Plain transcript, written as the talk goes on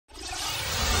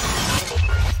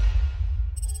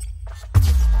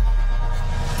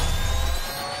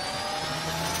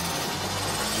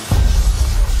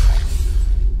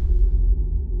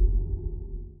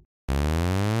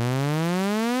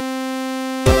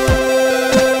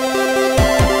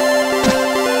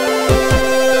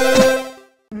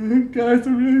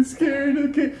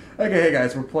Okay, hey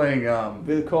guys, we're playing,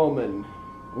 Willkommen.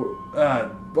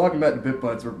 welcome back to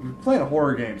BitBuds. We're playing a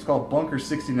horror game. It's called Bunker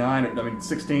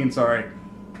 16, sorry.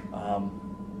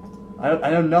 I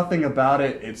know nothing about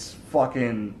it. It's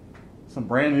fucking some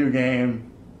brand new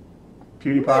game.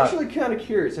 PewDiePie. I'm actually kind of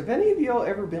curious. Have any of y'all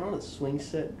ever been on a swing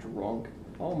set drunk?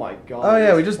 Oh my god. Oh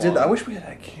yeah, we just did that. I wish we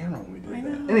had a camera when we did I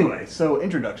that. know. Anyway, so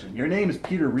introduction. Your name is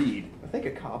Peter Reed. I think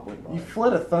a cop went by. You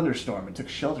fled a thunderstorm and took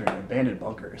shelter in an abandoned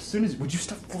bunker. As soon as... Would you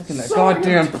stop flicking that Sorry,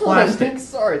 goddamn I'm plastic?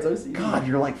 sorry, it's OCD. God,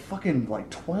 you're like fucking like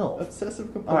 12.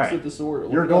 Obsessive compulsive disorder.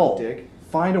 Your Look it up, goal. dick.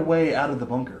 Find a way out of the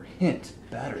bunker. Hint.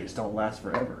 Batteries don't last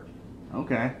forever.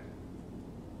 Okay.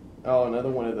 Oh, another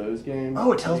one of those games?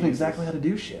 Oh, it tells me Jesus. exactly how to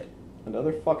do shit.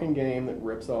 Another fucking game that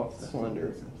rips off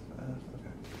Slender.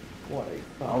 What a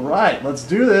fuck. Alright, let's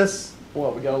do this.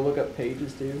 What, we gotta look up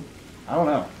pages too? I don't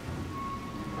know.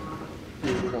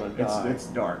 Dude, we're gonna die. It's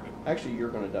dark. Actually, you're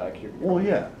gonna die. Well,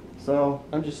 yeah. So...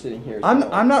 I'm just sitting here.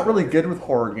 I'm not really good with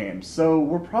horror games, so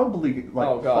we're probably like...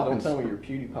 Oh god, fucking... don't tell me you're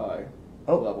PewDiePie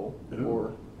level. Ooh.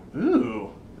 Or... Ooh.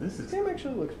 This This is... game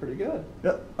actually looks pretty good.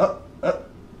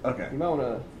 Okay. You might want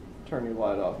to turn your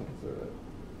light off and consider it.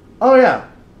 Oh, yeah.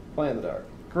 Play in the dark.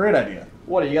 Great idea.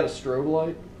 What, you got a strobe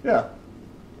light? Yeah.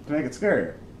 To make it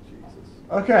scarier. Jesus.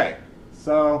 Okay.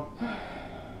 So...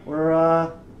 We're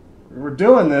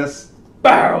doing this.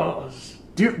 Barrels!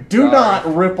 Do Sorry.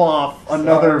 not rip off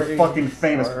another Sorry, fucking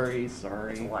famous... Sorry.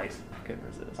 light. Couldn't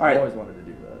resist. All right. I always wanted to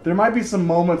do that. There might be some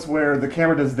moments where the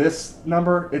camera does this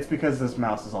number. It's because this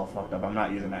mouse is all fucked up. I'm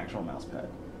not using an actual mouse pad.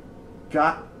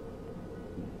 Got...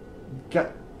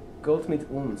 Gott mit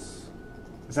uns.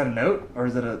 Is that a note? Or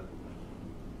is it a...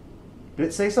 Did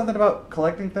it say something about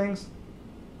collecting things?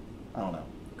 I don't know.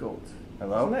 Gott.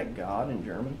 Hello? Isn't that God in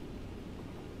German?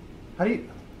 How do you...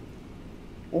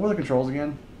 What were the controls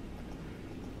again?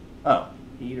 Oh.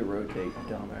 E to rotate,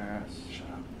 dumbass. Shut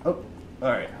up. Oh,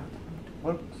 alright.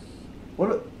 What...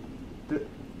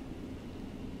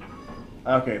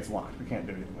 Okay, it's locked. We can't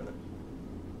do anything with it.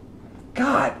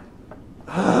 God!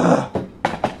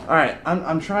 Alright,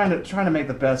 I'm trying to make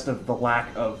the best of the lack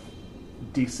of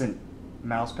decent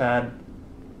mouse pad.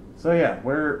 So yeah,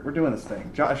 we're doing this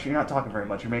thing. Josh, you're not talking very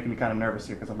much. You're making me kind of nervous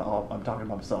here because I'm talking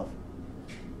about myself.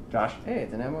 Josh? Hey,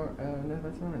 it's an MR... no,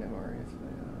 that's not an MR. It's a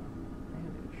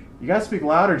bandage. You gotta speak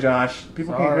louder, Josh.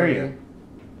 People can't hear you.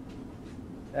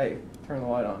 Hey, turn the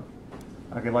light on.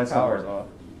 Okay, lights Power's on. off.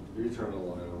 You turn the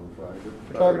light on, Fragger.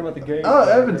 We're talking about the game. Oh,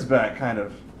 Evan's back, kind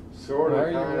of. Sort Why of,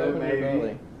 are you kind of, rubbing your belly?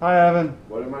 maybe. Hi, Evan.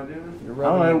 What am I doing? You're I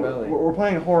rubbing don't your know. belly. We're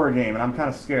playing a horror game, and I'm kind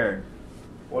of scared.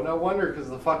 Well, no wonder, because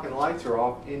the fucking lights are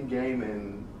off in-game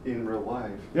and in real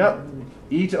life. Yep.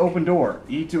 E to open door.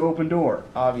 E to open door.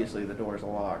 Obviously, the door's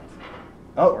locked.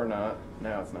 Oh. Or not.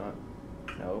 Now it's not.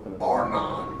 Now open the door. Or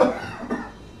not.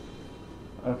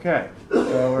 Okay.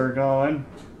 So we're going.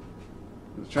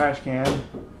 The trash can. I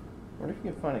wonder if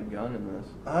you can find a gun in this.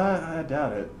 I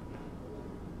doubt it.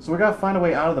 So we gotta find a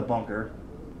way out of the bunker.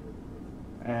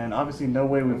 And obviously no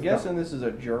way we've I'm guessing this is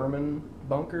a German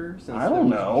bunker, since I don't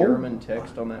there was know. German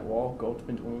text on that wall. Gott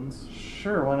mit uns.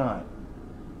 Sure, why not?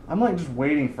 I'm like just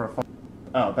waiting for a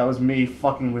Oh, that was me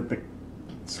fucking with the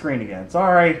screen again.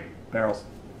 Sorry. Barrels.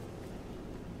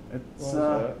 It's,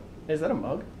 Is that a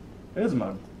mug? It is a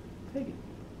mug. Take it.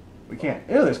 We can't.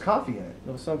 Ew, there's coffee in it.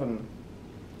 There was something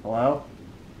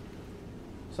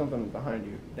behind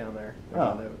you down there. There's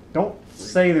a Oh. note. Don't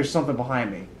say there's something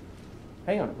behind me.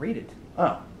 Hang on, read it.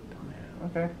 Oh.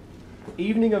 Okay.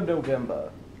 Evening of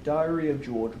November. Diary of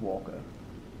George Walker.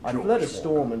 I George fled a Walker.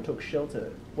 storm and took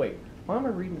shelter. Wait, why am I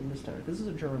reading it this time? If this is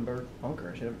a German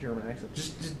bunker, I should have a German accent.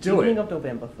 Just do Evening it. of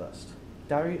November 1st.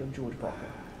 Diary of George Walker.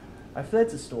 I fled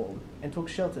the storm and took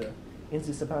shelter in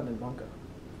this abandoned bunker.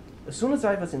 As soon as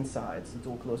I was inside, the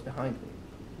door closed behind me.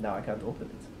 Now I can't open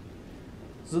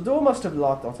it. The door must have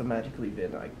locked automatically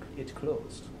when it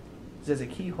closed. There's a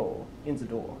keyhole in the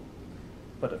door.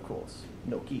 But of course,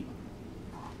 no key.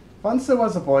 Once there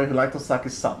was a boy who liked to suck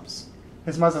his thumbs.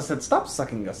 His mother said, "Stop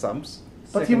sucking your thumbs."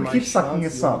 But he Sucking would my keep sucking schwanz,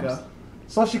 his thumbs. Yoga.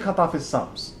 So she cut off his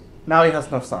thumbs. Now he has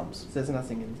no thumbs. There's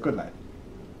nothing in there. Good night.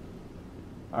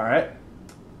 Alright.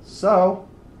 So,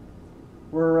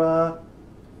 we're,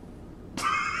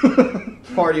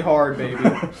 Party hard, baby.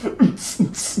 I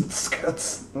Shit.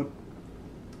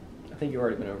 think you've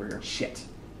already been over here.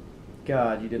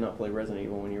 God, you did not play Resident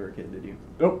Evil when you were a kid, did you?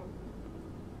 Oh.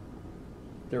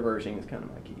 The reversing is kind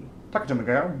of my key. Talk to me,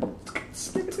 girl.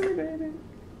 Give it to me, baby.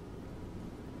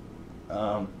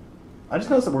 I just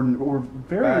noticed that we're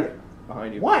very... Back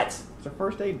behind you. What? It's a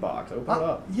first aid box. Open it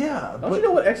up. Yeah, Don't you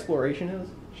know what exploration is?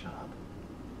 Shut up.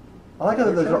 I like how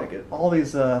They're there's trying to get- all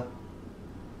these,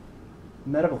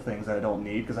 medical things that I don't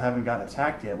need because I haven't gotten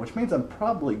attacked yet, which means I'm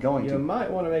probably going You to. might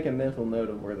want to make a mental note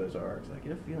of where those are, because I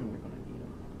get a feeling you're going to need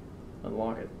them.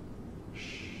 Unlock it.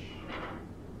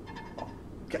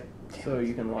 God damn So it.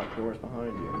 you can lock doors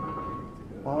behind you.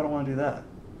 Why would I want to do that?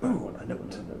 Ooh, a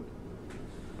note. A note.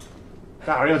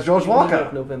 Diary of George Evening of Walker.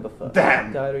 November 1st.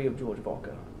 Damn. Diary of George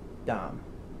Walker. Damn.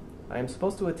 I am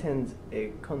supposed to attend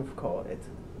a conf call at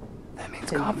That means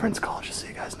 10 conference call, just so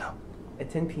you guys know. at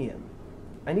 10 p.m.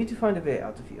 I need to find a way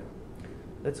out of here.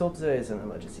 Let's hope there is an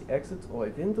emergency exit or a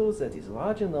window that is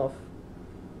large enough.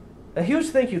 A huge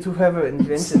thank you to whoever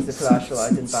invented the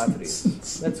flashlight and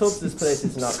batteries. Let's hope this place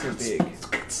is not too big.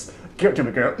 Give it to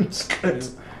me, girl.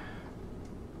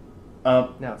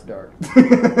 Now it's dark.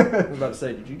 I was about to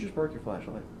say, did you just break your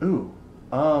flashlight? Ooh.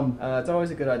 It's always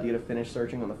a good idea to finish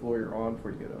searching on the floor you're on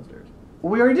before you go downstairs.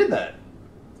 Well, we already did that.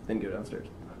 Then go downstairs.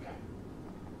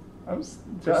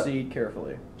 Proceed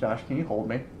carefully. Josh, can you hold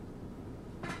me?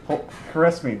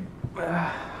 Caress me.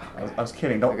 I was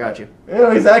kidding. Don't. I got you.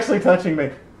 Ew, he's actually touching me.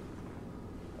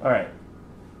 All right.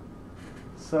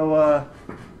 So,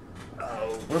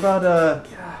 we're about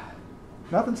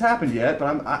nothing's happened yet, but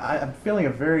I'm feeling a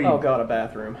very Oh god, a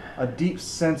bathroom. a deep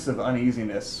sense of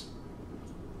uneasiness.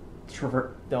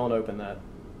 Don't open that.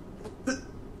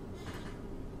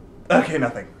 Okay,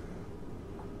 nothing.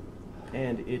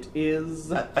 And it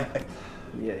is. I,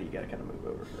 Yeah, you gotta kind of move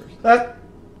over first. that.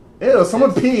 Ew!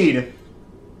 Someone peed.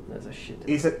 That's a shit.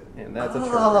 Is it? And that's a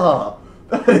trigger. Oh,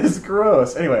 that is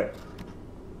gross. Anyway.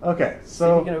 Okay, See if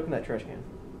so you can open that trash can.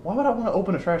 why would I want to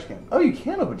open a trash can? Oh, you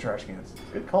can open trash cans.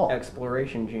 Good call.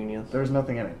 Exploration genius. There's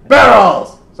nothing in it.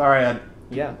 Barrels! Sorry, Ed.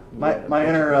 Yeah. My yeah,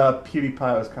 inner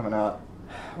PewDiePie was coming out.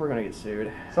 We're gonna get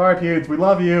sued. Sorry, Pewds. We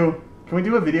love you. Can we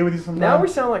do a video with you sometime? Now we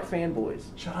sound like fanboys.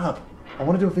 Shut up. I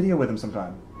want to do a video with him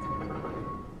sometime.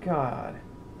 God.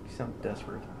 You sound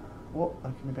desperate. Well,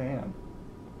 maybe I am.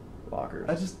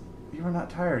 Lockers. You were not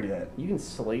tired yet. You can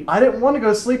sleep. I didn't want to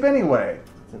go sleep anyway.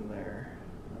 What's in there?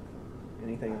 Nothing.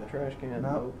 Anything in the trash can?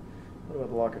 No. Nope. What about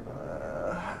the locker?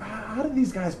 How do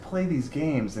these guys play these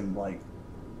games and, like,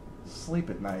 sleep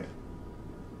at night?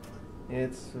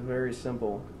 It's a very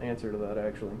simple answer to that,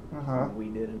 actually. Uh-huh. We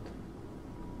didn't.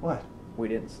 What? We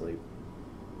didn't sleep.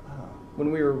 Oh.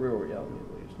 When we were real young,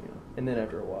 at least, you know. And then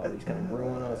after a while, these kind of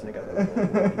ruin us, and it got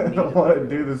really I don't want to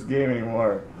do this game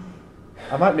anymore.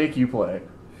 I might make you play.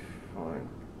 Fine.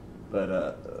 But,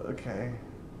 okay.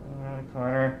 Around the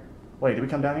corner. Wait, did we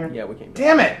come down here? Yeah, we came.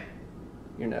 Damn it!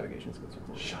 Your navigation skills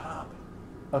are Shut up.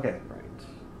 Okay. right.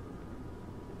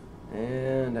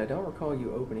 And I don't recall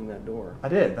you opening that door. I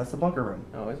did. That's the bunker room.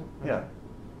 Oh, is it? Yeah.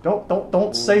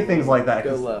 Don't say things like that.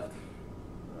 Go 'cause- left.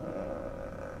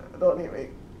 Don't need me.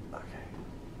 Okay.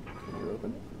 Can you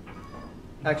open it?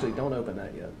 Actually, don't open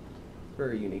that yet.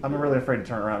 Very unique. I'm really afraid to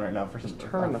turn around right now. For Just some,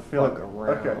 turn I the feel fuck it.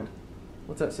 around. Okay.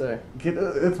 What's that say? Get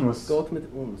it's most. Gott mit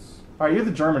uns. All right, you're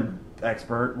the German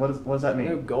expert. What does that mean?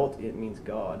 No, Gott, it means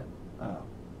God. Oh,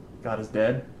 God is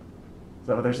dead. Is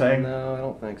that what they're saying? No, I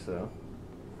don't think so.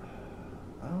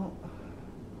 I don't.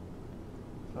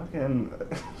 Fucking.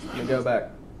 You go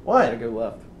back. What? You gotta go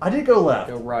left. I did go left.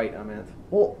 Go right, I meant.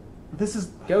 Well, this is.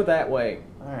 Go that way.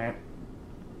 All right.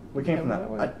 We came Go from that. that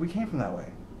way. We came from that way.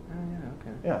 Oh, yeah,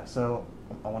 okay. Yeah. So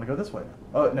I want to go this way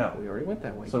now. Oh no. We already went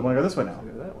that way. So we want to go this way now. So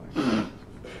go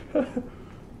that way.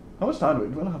 How much time do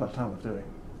we don't know how much time left, do we?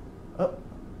 Oh, I think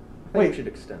wait. we should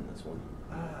extend this one.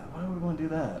 Why would we want to do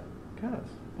that? Guys.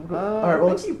 All right, well,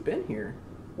 I let's- think you've been here.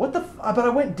 What the? But I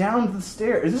went down the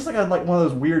stairs. Is this like one of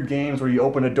those weird games where you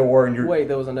open a door and you're Wait,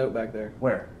 there was a note back there.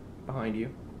 where? Behind you.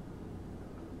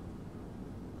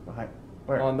 Behind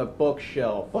where? On the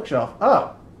bookshelf. Bookshelf.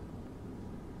 Oh.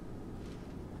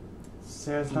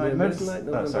 Says Midnight, night.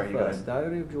 November Oh, sorry, you go 1st. ahead.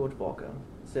 Diary of George Walker.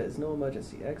 Says no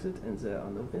emergency exit and there are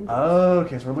no windows.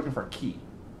 Okay, so we're looking for a key.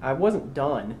 I wasn't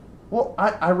done. Well,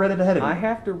 I read it ahead of you. I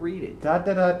have to read it. Da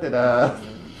da da da da.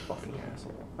 Fucking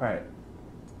asshole. All right.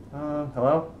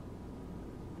 Hello.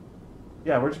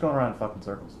 Yeah, we're just going around in fucking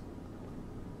circles.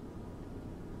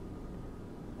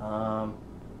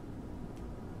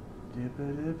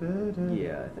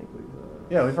 Yeah, I think we've.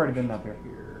 Yeah, we've already been up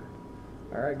here.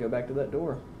 All right, go back to that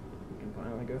door. We can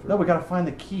finally go through. No, we gotta find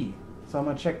the key. So I'm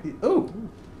gonna check the. Ooh.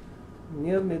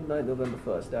 Near midnight, November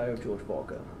 1st, Diary of George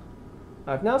Walker.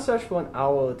 I've now searched for an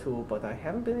hour or two, but I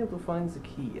haven't been able to find the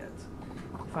key yet.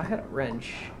 If I had a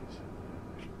wrench.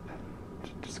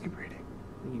 Just keep reading.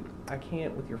 I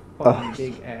can't with your fucking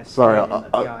big ass Sorry, head in the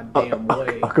goddamn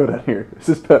way. I'll go down here. This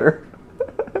is better.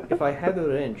 If I had a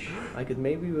wrench, I could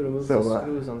maybe remove So, the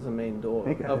screws on the main door.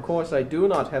 hey, guys. Of course, I do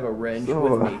not have a wrench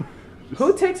So, with me.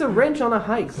 Who takes a wrench on a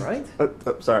hike, right?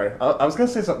 Sorry, I was gonna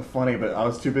say something funny, but I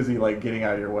was too busy like getting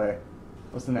out of your way.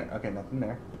 What's in there? Okay, nothing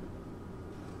there.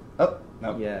 Oh,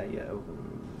 no. Yeah,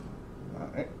 open.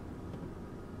 Alright.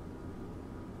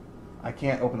 I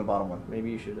can't open the bottom one. Maybe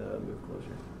you should move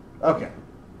closer. Okay.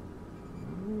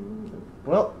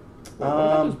 Well, What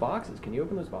about those boxes? Can you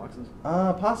open those boxes?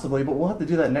 possibly, but we'll have to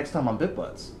do that next time on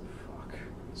BitBuds. Fuck.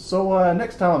 So,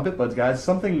 next time on BitBuds, guys,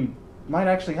 something might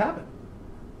actually happen.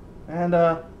 And,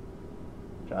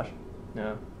 Josh,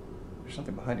 No. there's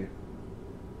something behind you.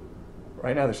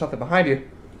 Right now, there's something behind you.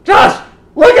 Josh!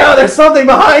 Look out! There's something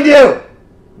behind you!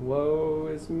 Woe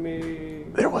is me.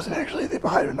 There wasn't actually anything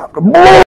behind you. Not